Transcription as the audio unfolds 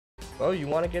Bro, you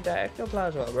want to get that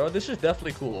ectoplasm, bro? This is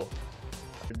definitely cool.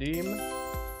 Redeem.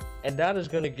 And that is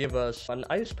going to give us an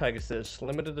Ice Pegasus,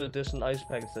 limited edition Ice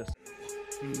Pegasus.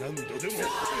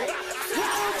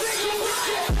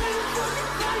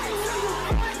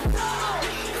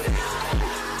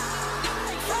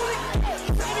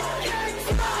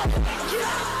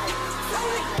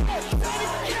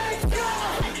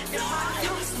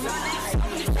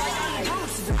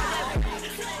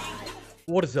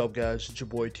 What is up, guys? It's your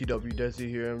boy TW Dessi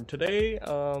here, and today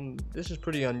this is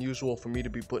pretty unusual for me to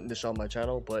be putting this on my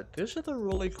channel, but this is a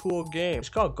really cool game. It's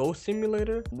called Ghost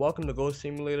Simulator. Welcome to Ghost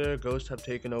Simulator. Ghosts have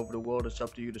taken over the world. It's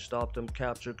up to you to stop them,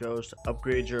 capture ghosts,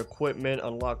 upgrade your equipment,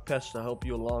 unlock pets to help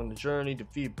you along the journey,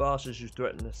 defeat bosses who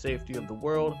threaten the safety of the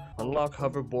world, unlock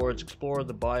hoverboards, explore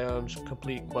the biomes,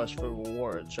 complete quests for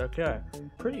rewards. Okay,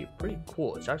 pretty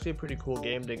cool. It's actually a pretty cool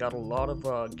game. They got a lot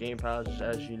of game passes.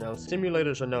 As you know,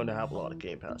 simulators are known to have a lot of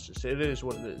game passes. It is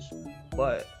what it is,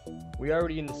 but we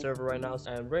already in the server right now,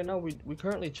 and right now we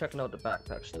currently checking out the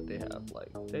backpacks that they have.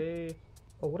 Like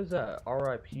oh, what is that?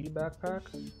 RIP backpack?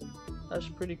 That's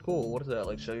pretty cool. What is that,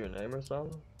 like show your name or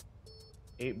something?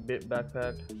 8-bit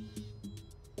backpack.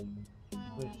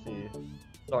 Let's see.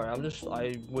 Sorry,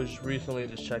 I was recently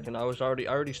just checking. I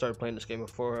already started playing this game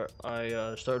before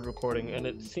I started recording, and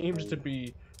it seems to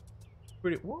be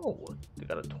pretty. Whoa, they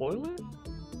got a toilet?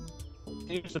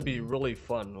 Seems to be really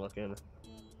fun looking.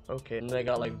 Okay, and they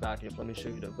got like vacuums. Let me show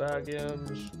you the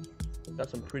vacuums. Got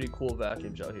some pretty cool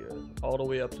vacuums out here, all the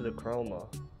way up to the chroma,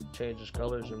 changes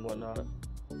colors and whatnot.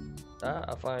 That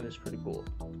I find is pretty cool.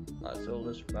 Alright, so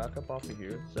let's back up off of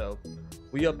here. So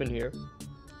we up in here.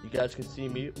 You guys can see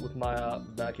me with my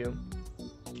vacuum.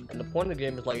 And the point of the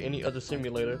game is like any other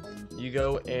simulator. You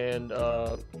go and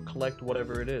collect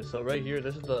whatever it is. So right here,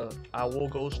 this is the owl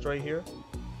ghost right here.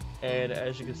 And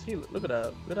as you can see, look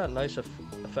at that nice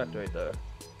effect right there.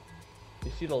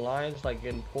 You see the lines like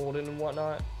getting pulled in and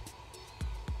whatnot,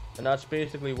 and that's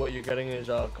basically what you're getting is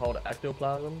called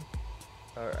ectoplasm,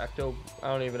 or ecto. I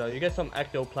don't even know. You get some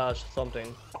ectoplasm something,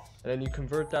 and then you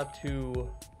convert that to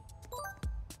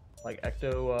like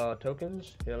ecto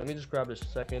tokens. Yeah, let me just grab this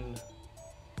second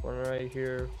one right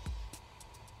here.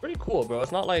 Pretty cool, bro.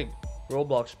 It's not like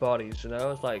Roblox bodies, you know.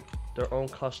 It's like their own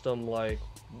custom like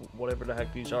whatever the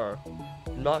heck these are.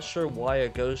 I'm not sure why a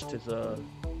ghost is a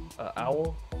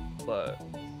owl, but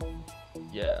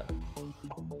yeah.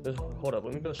 Hold up,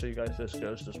 let me go show you guys this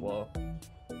ghost as well.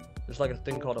 There's like a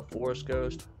thing called a forest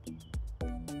ghost.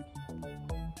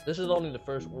 This is only the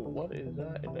first. What is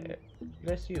that in there? You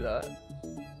guys see that?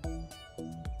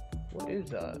 What is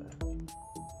that?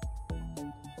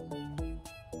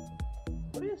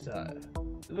 What is that?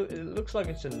 It looks like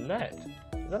it's a net.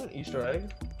 Is that an Easter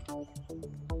egg?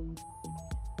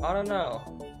 I don't know.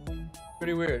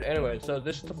 Pretty weird. Anyway, so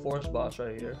this is the forest boss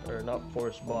right here. Or not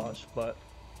forest boss, but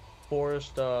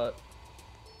forest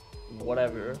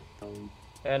whatever.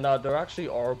 And there actually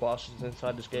are bosses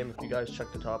inside this game. If you guys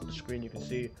check the top of the screen, you can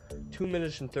see 2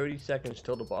 minutes and 30 seconds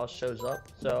till the boss shows up.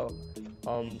 So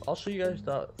I'll show you guys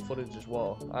that footage as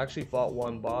well. I actually fought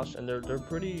one boss, and they're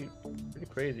pretty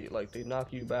crazy. Like they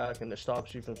knock you back and it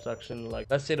stops you from section. Like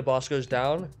let's say the boss goes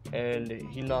down and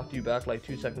he knocked you back like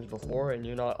 2 seconds before, and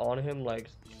you're not on him like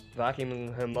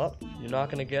vacuuming him up. You're not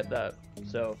gonna get that.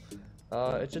 So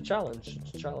it's a challenge.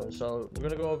 It's a challenge. So we're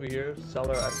gonna go over here, sell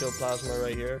our ectoplasma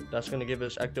right here. That's gonna give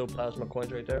us ectoplasma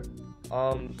coins right there.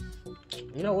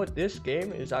 You know what? This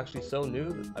game is actually so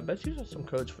new. I bet you there's some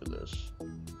codes for this.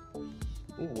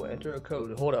 Ooh, enter a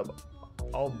code. Hold up.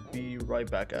 I'll be right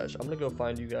back, guys. I'm gonna go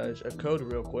find you guys a code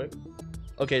real quick.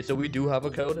 Okay, so we do have a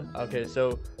code. Okay,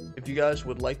 so if you guys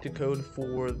would like the code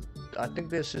for, I think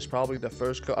this is probably the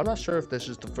first code. I'm not sure if this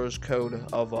is the first code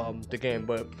of the game,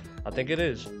 but I think it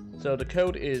is. So the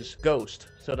code is GHOST.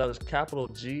 So that is capital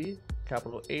G,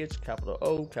 capital H, capital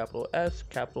O, capital S,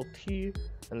 capital T,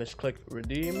 and let's click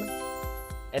redeem.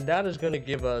 And that is going to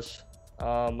give us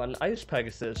an Ice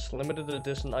Pegasus, limited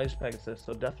edition Ice Pegasus.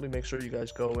 So definitely make sure you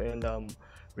guys go and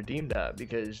redeem that,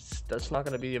 because that's not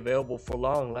going to be available for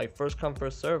long. Like first come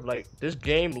first serve. Like this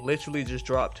game literally just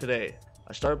dropped today.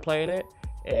 I started playing it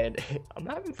and I'm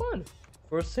having fun.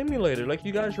 For a simulator, like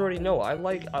you guys already know, I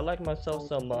like myself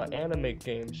some anime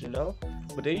games, you know,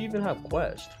 but they even have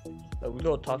quests. We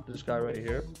go talk to this guy right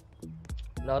here.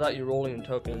 Now that you're rolling in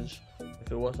tokens,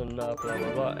 if it wasn't enough, blah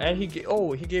blah blah. And he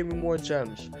gave me more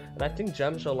gems, and I think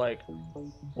gems are like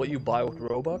what you buy with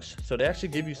Robux. So they actually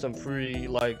give you some free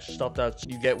like stuff that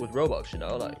you get with Robux, you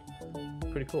know, like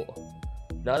pretty cool.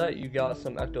 Now that you got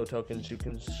some ecto tokens, you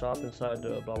can shop inside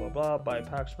the blah blah blah, buy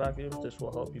packs, vacuums. This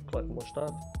will help you collect more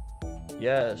stuff.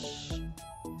 Yes.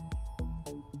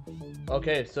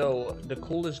 Okay, so the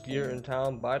coolest gear in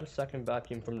town: buy the second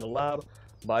vacuum from the lab,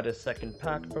 buy the second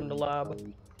pack from the lab.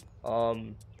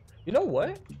 You know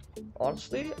what?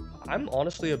 Honestly, I'm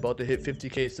honestly about to hit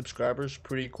 50k subscribers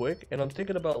pretty quick, and I'm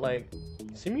thinking about like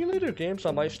simulator games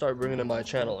I might start bringing to my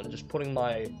channel and just putting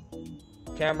my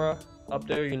camera up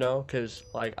there, you know, because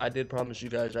like I did promise you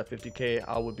guys at 50k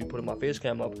I would be putting my face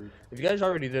cam up. If you guys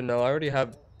already didn't know, I already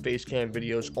have face cam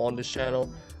videos on this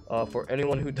channel. For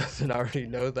anyone who doesn't already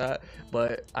know that,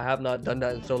 but I have not done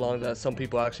that in so long that some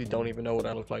people actually don't even know what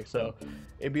I look like, so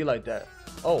it'd be like that.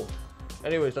 Oh,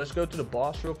 anyways, let's go to the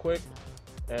boss real quick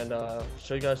and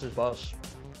show you guys this boss.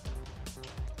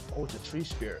 Oh, it's a tree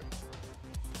spirit.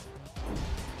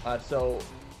 Alright, so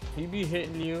he be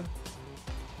hitting you.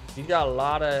 He's got a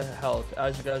lot of health.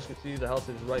 As you guys can see, the health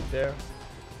is right there.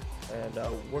 And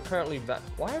we're currently back.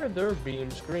 Why are their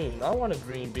beams green? I want a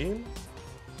green beam.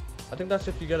 I think that's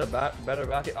if you get a better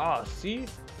vacuum. Ah, see? You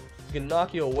can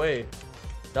knock you away.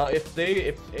 Now, if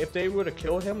they were to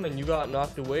kill him and you got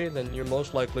knocked away, then you're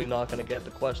most likely not going to get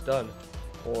the quest done.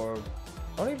 Or,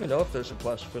 I don't even know if there's a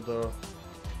quest for the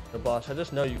boss. I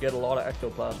just know you get a lot of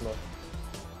ectoplasma.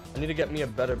 I need to get me a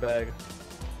better bag.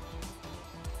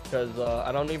 Because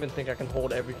I don't even think I can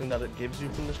hold everything that it gives you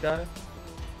from this guy.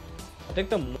 I think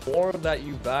the more that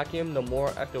you vacuum, the more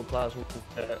ectoplasm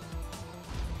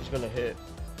he's going to hit.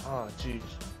 Ah, jeez.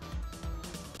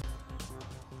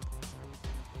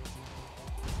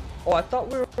 Oh, I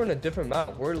thought we were in a different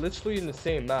map. We're literally in the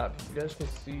same map. You guys can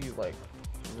see, like,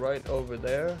 right over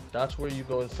there. That's where you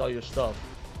go and sell your stuff.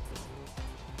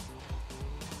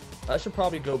 I should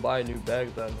probably go buy a new bag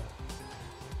then.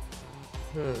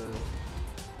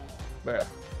 Bruh.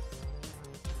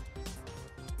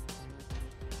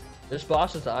 This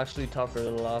boss is actually tougher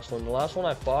than the last one. The last one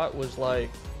I fought was like,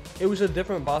 it was a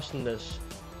different boss than this,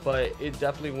 but it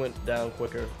definitely went down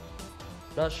quicker.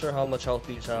 Not sure how much health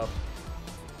these have.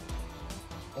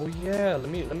 Oh yeah, let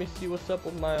me see what's up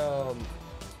with my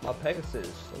my Pegasus.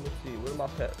 Let me see, where are my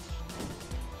pets?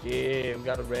 Yeah, we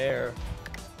got a rare.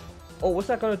 Oh, what's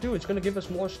that gonna do? It's gonna give us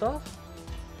more stuff?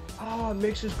 Oh, it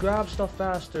makes us grab stuff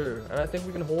faster, and I think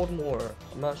we can hold more.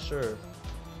 I'm not sure.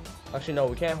 Actually, no,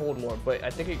 we can't hold more, but I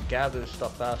think it gathers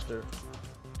stuff faster.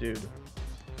 Dude,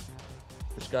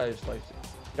 this guy is like,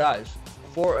 guys,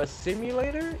 for a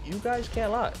simulator, you guys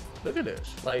can't lie. Look at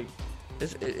this. Like,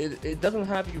 it doesn't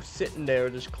have you sitting there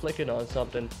just clicking on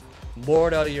something,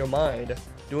 bored out of your mind,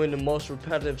 doing the most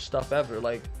repetitive stuff ever.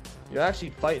 Like, you're actually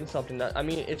fighting something that, I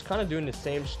mean, it's kind of doing the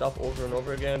same stuff over and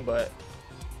over again, but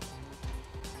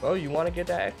bro, you want to get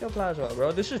that ectoplasm,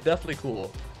 bro? This is definitely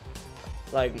cool.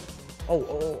 Like,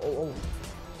 oh.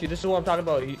 See, this is what I'm talking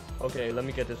about. Okay, let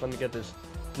me get this.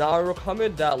 Now, I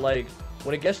recommend that, like,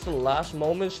 when it gets to the last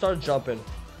moment, start jumping,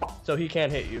 so he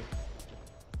can't hit you.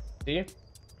 See?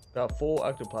 Got full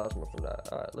ectoplasm from that.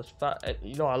 Alright, let's fight.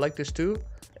 You know, I like this too.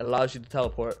 It allows you to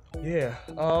teleport. Yeah,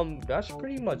 that's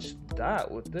pretty much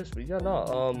that with this. But yeah,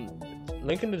 no,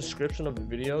 link in the description of the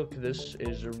video. This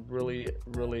is a really,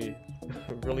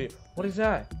 what is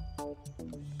that?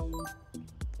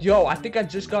 Yo, I think I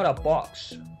just got a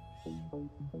box.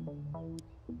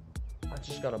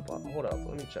 Hold up,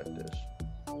 let me check this.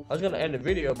 I was gonna end the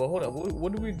video, but hold up.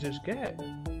 What did we just get?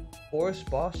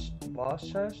 Forest boss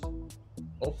chest?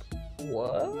 Oh,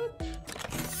 what?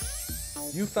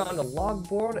 You found a log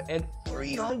board and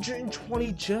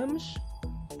 320 gems?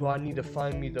 Bro, I need to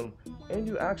find me them. And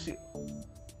you actually...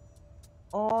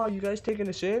 Oh, you guys taking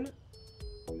this in?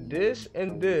 This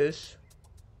and this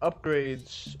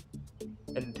upgrades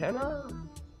antenna?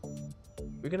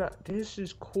 We're gonna... This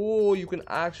is cool. You can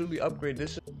actually upgrade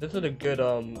this. This is a good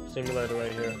simulator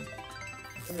right here.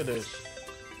 Look at this.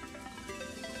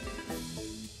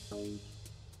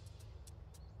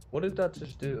 What did that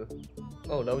just do?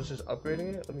 Oh, that was just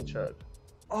upgrading it? Let me check.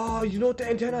 Oh, you know what the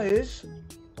antenna is?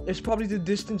 It's probably the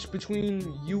distance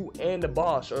between you and the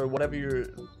boss or whatever you're...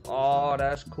 Oh,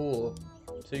 that's cool.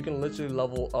 So you can literally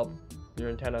level up your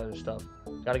antenna and stuff.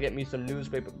 Gotta get me some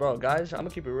newspaper. Bro, guys, I'm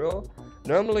gonna keep it real.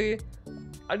 Normally,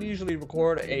 I'd usually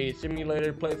record a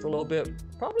simulator, play it for a little bit.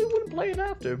 Probably wouldn't play it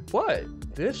after, but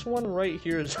this one right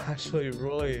here is actually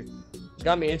really... It's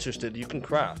got me interested. You can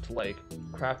craft your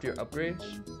upgrades.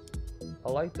 I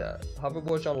like that.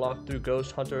 Hoverboards unlocked through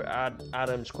Ghost Hunter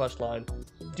Adam's questline.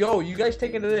 Yo, you guys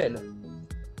taking it in?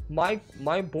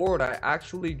 My board I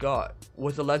actually got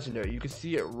was a legendary. You can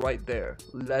see it right there.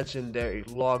 Legendary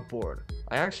log board.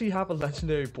 I actually have a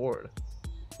legendary board.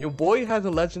 Your boy has a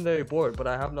legendary board, but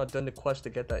I have not done the quest to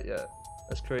get that yet.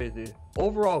 That's crazy.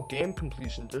 Overall game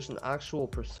completion, there's an actual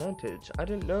percentage. I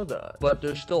didn't know that. But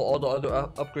there's still all the other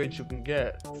upgrades you can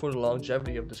get for the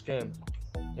longevity of this game.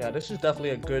 Yeah, this is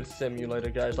definitely a good simulator,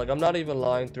 guys. Like, I'm not even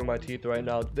lying through my teeth right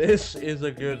now. This is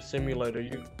a good simulator.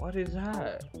 What is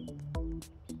that?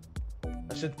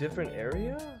 That's a different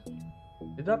area?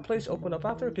 Did that place open up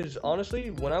after? Because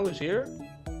honestly, when I was here,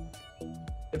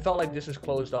 it felt like this is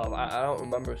closed off. I don't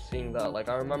remember seeing that. Like,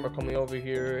 I remember coming over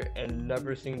here and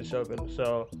never seeing this open.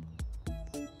 So,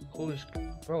 cool as...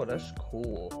 Bro, that's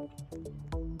cool.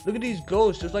 Look at these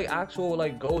ghosts. There's like actual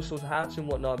like ghosts with hats and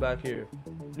whatnot back here.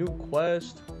 New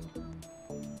quest.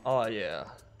 Oh yeah.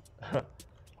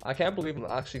 I can't believe I'm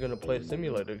actually gonna play a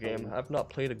simulator game. I've not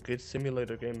played a good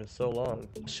simulator game in so long.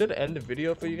 I should end the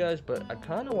video for you guys, but I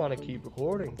kind of want to keep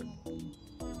recording.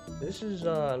 This is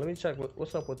let me check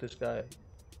what's up with this guy.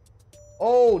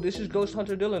 Oh, this is Ghost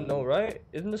Hunter Dylan, no, right?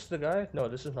 Isn't this the guy? No,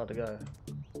 this is not the guy.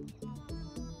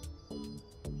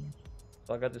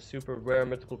 So I got the super rare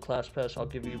mythical class pass I'll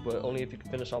give you, but only if you can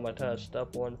finish all my tasks.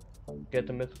 Step 1, get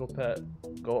the mythical pet.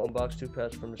 Go unbox 2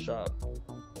 pets from the shop.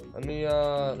 Let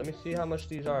me see how much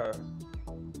these are.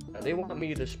 They want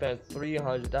me to spend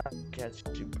 300. That gets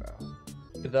you,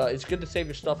 bro. It's good to save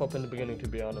your stuff up in the beginning, to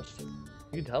be honest.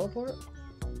 You can teleport?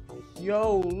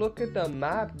 Yo, look at the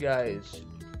map, guys.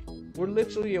 We're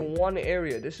literally in one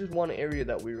area. This is one area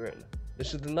that we're in.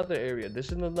 This is another area.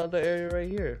 This is another area right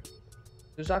here.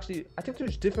 There's actually, I think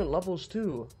there's different levels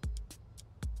too.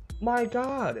 My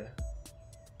god.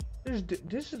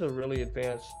 This is a really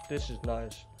advanced, this is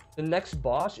nice. The next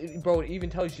boss, bro, it even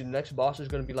tells you the next boss is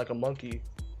going to be like a monkey.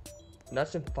 And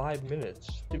that's in 5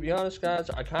 minutes. To be honest, guys,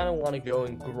 I kind of want to go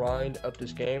and grind up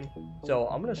this game. So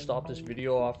I'm going to stop this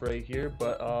video off right here.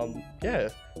 But yeah,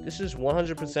 this is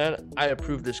 100%. I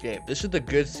approve this game. This is the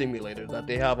good simulator that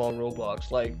they have on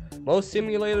Roblox. Like, most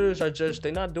simulators are just,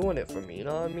 they're not doing it for me. You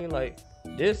know what I mean? Like,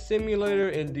 this simulator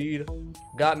indeed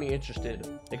got me interested.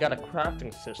 They got a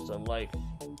crafting system. Like,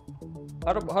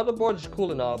 Hoverboards is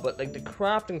cool and all, but like the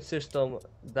crafting system,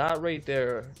 that right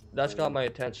there, that's got my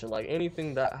attention. Like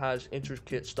anything that has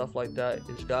intricate stuff like that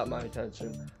has got my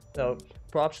attention. So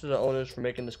props to the owners for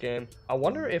making this game. I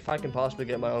wonder if I can possibly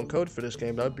get my own code for this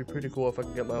game. That would be pretty cool if I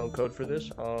can get my own code for this.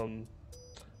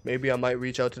 Maybe I might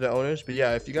reach out to the owners. But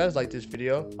yeah, if you guys like this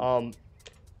video,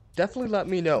 definitely let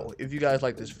me know if you guys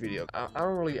like this video. I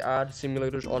don't really add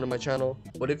simulators onto my channel,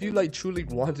 but if you like truly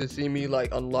want to see me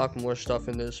like unlock more stuff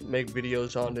in this, make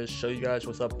videos on this, show you guys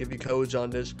what's up, give you codes on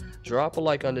this, drop a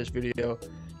like on this video,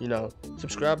 you know,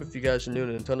 subscribe if you guys are new,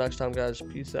 and until next time, guys,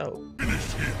 peace out.